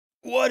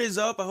What is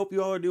up? I hope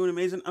you all are doing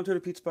amazing. I'm Tony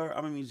Pizza Power.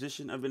 I'm a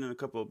musician. I've been in a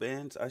couple of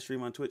bands. I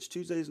stream on Twitch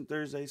Tuesdays and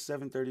Thursdays,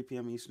 7:30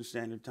 p.m. Eastern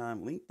Standard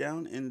Time. Link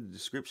down in the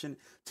description.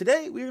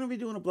 Today, we're going to be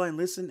doing a blind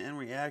listen and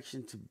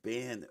reaction to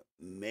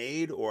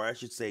Band-Maid, or I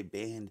should say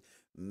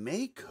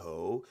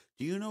Band-MAIKO.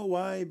 Do you know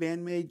why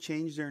Band-Maid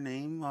changed their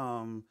name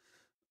a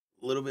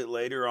little bit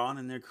later on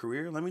in their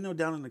career? Let me know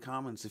down in the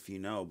comments if you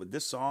know. But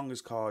this song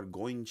is called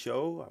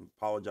Gion-cho. I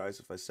apologize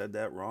if I said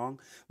that wrong.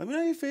 Let me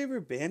know your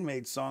favorite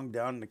Band-Maid song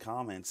down in the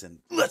comments, and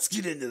let's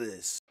get into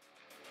this.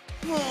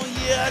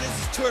 Oh yeah, this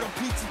is Turtle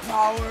Pizza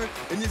Power,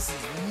 and this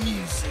is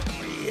Music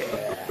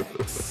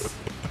Reacts.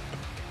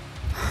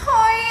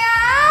 Oh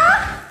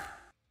yeah!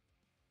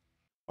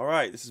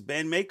 Alright, this is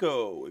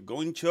Band-MAIKO with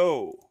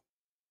Gion-cho.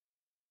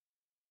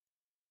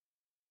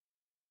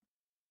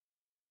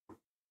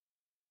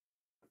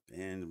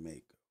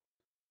 Band-MAIKO.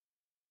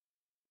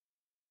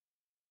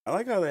 I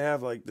like how they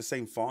have like the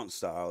same font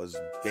style as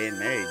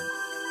Band-Maid.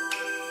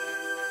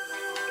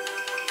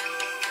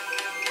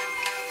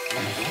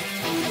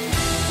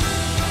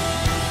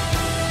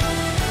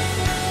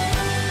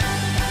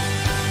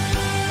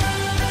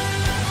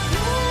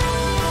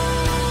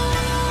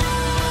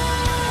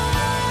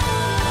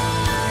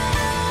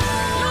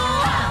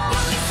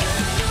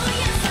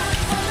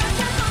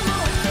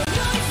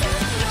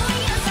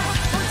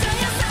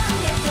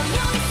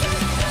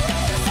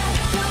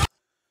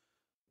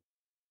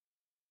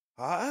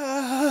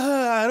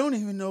 I don't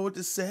even know what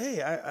to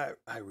say.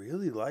 I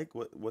really like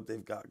what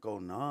they've got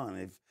going on.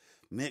 They've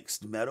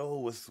mixed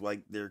metal with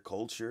like their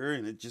culture,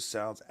 and it just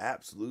sounds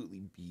absolutely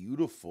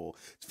beautiful.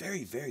 It's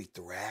very, very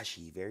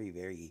thrashy, very,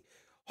 very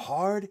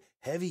hard,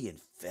 heavy, and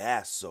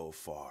fast so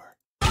far.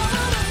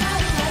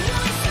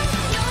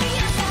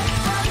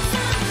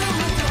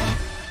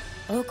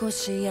 おこ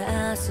し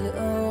やす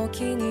お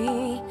き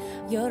に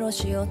よろ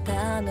しを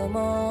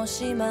頼申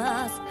し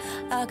ます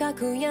赤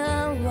く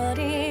やんわ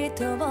り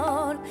と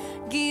も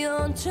擬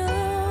音調花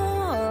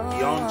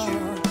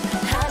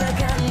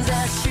かん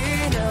ざし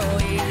の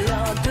彩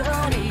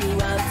り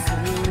は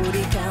移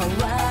り変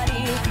わり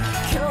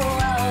今日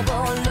はお盆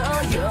の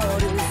夜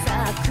桜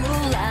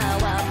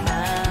はま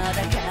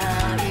だ開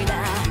いな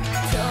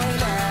遠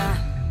いな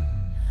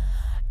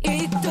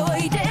言っと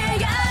いて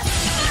や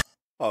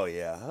Oh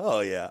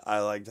yeah. I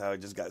liked how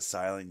it just got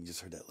silent. You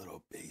just heard that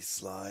little bass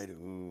slide.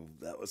 Ooh,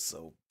 that was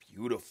so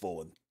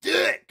beautiful and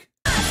thick.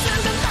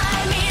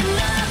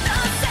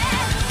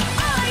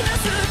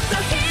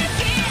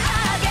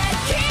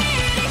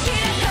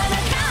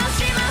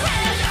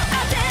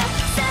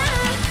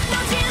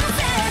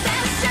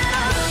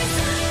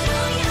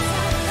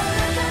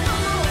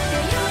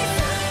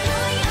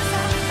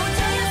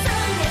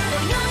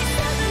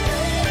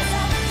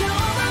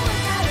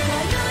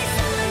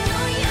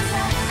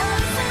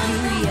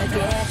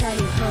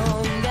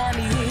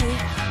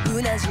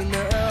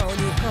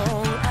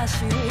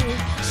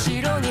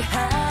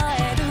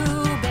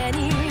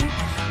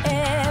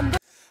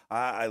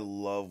 I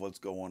love what's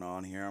going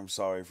on here. I'm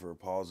sorry for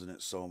pausing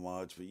it so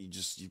much, but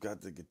you've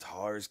got the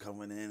guitars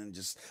coming in and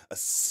just a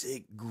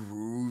sick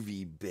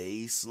groovy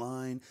bass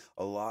line.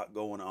 A lot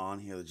going on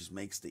here that just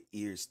makes the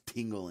ears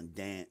tingle and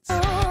dance.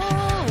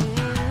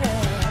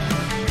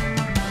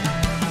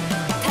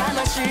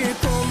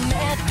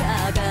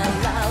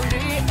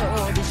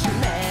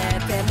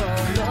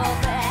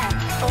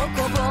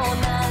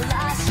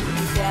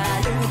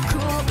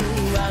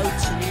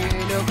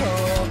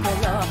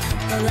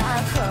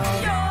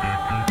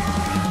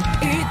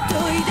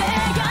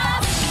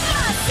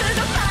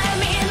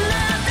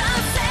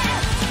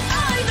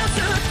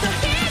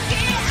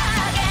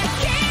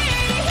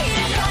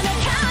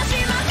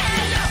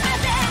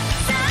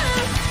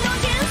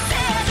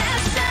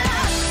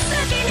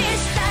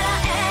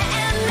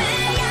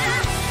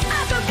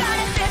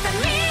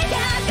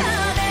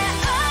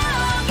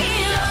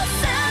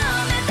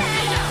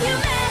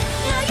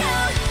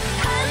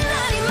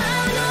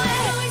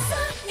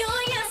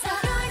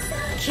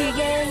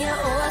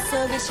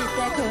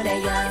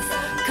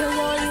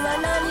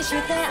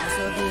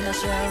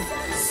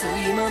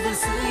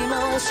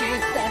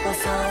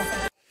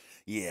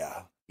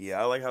 Yeah,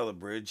 I like how the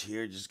bridge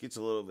here just gets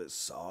a little bit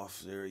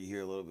softer. You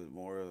hear a little bit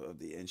more of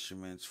the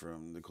instruments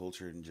from the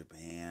culture in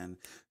Japan.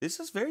 This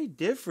is very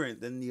different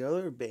than the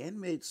other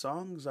Band-Maid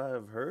songs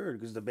I've heard,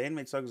 because the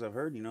Band-Maid songs I've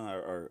heard,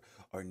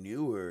 are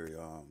newer.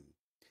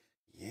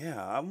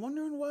 Yeah, I'm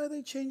wondering why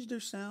they changed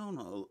their sound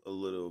a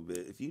little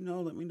bit. If you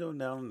know, let me know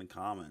down in the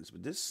comments.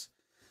 But this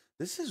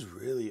is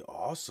really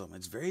awesome.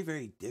 It's very,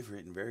 very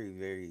different and very,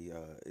 very,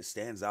 it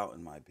stands out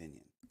in my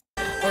opinion.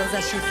 お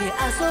座敷遊び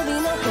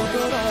の心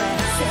へ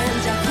千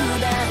尺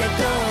だで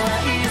と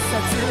挨拶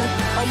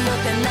おも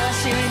てなし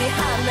に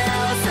花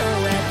を添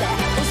えて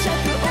お酌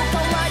おか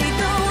わりど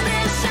うで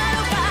しょ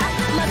うか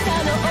また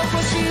のお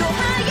越しをは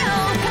よ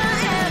帰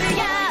る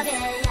や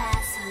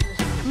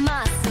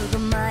まっすぐ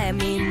前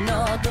見の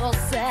ど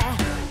せ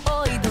お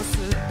いどす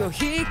っと引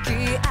き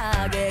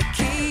上げ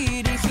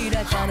切り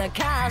開かな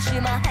かし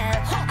まへん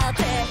あ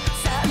て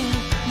さん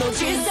の人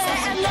生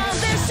なん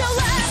でしょう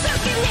好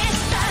きに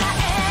したらえ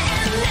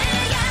えね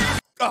や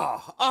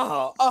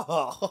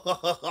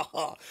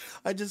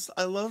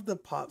I love the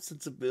pop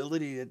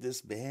sensibility that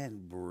this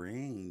band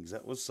brings.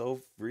 That was so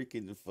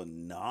freaking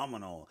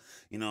phenomenal.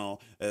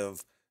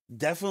 Of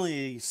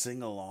definitely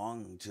sing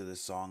along to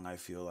this song, I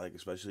feel like,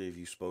 especially if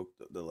you spoke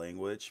the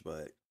language,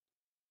 but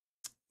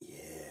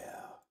yeah.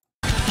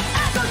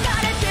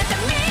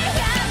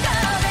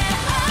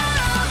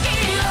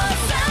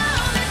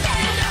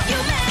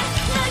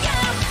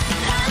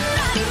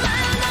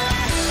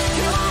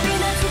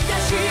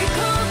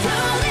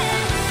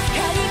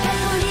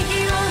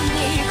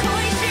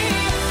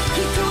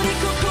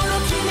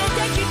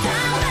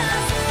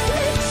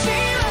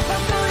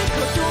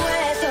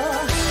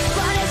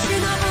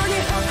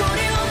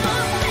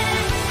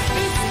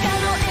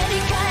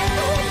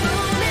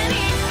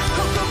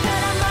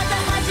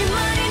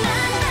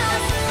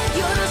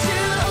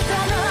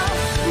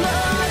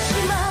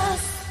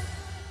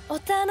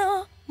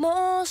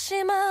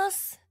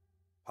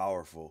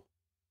 Powerful.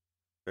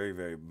 Very,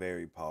 very,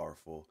 very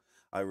powerful.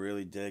 I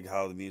really dig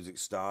how the music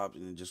stopped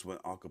and it just went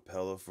a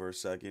cappella for a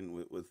second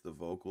with the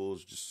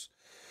vocals.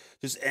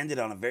 Just ended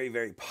on a very,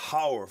 very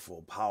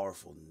powerful,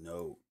 powerful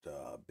note.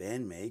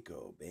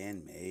 Band-MAIKO,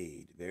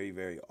 Band-Maid, very,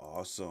 very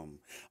awesome.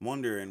 I'm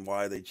wondering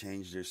why they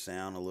changed their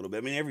sound a little bit.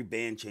 I mean, every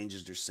band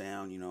changes their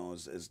sound,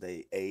 as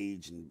they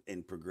age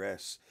and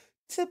progress.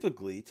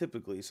 Typically,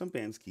 some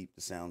bands keep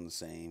the sound the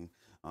same.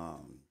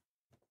 Um,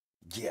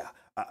 yeah,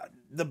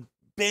 the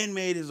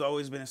Band-Maid has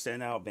always been a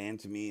standout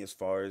band to me as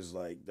far as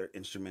like their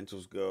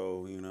instrumentals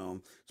go,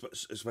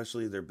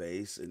 especially their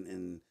bass,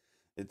 and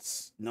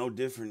it's no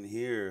different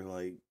here.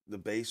 Like the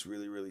bass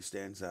really, really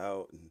stands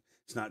out, and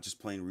it's not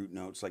just playing root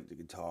notes like the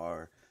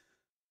guitar.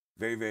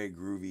 Very, very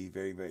groovy,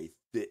 very, very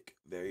thick,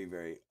 very,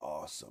 very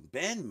awesome.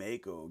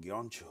 Band-MAIKO,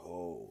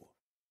 Gion-cho.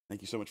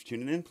 Thank you so much for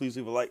tuning in. Please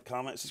leave a like,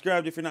 comment,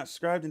 subscribe if you're not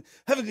subscribed, and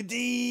have a good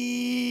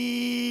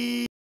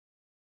day.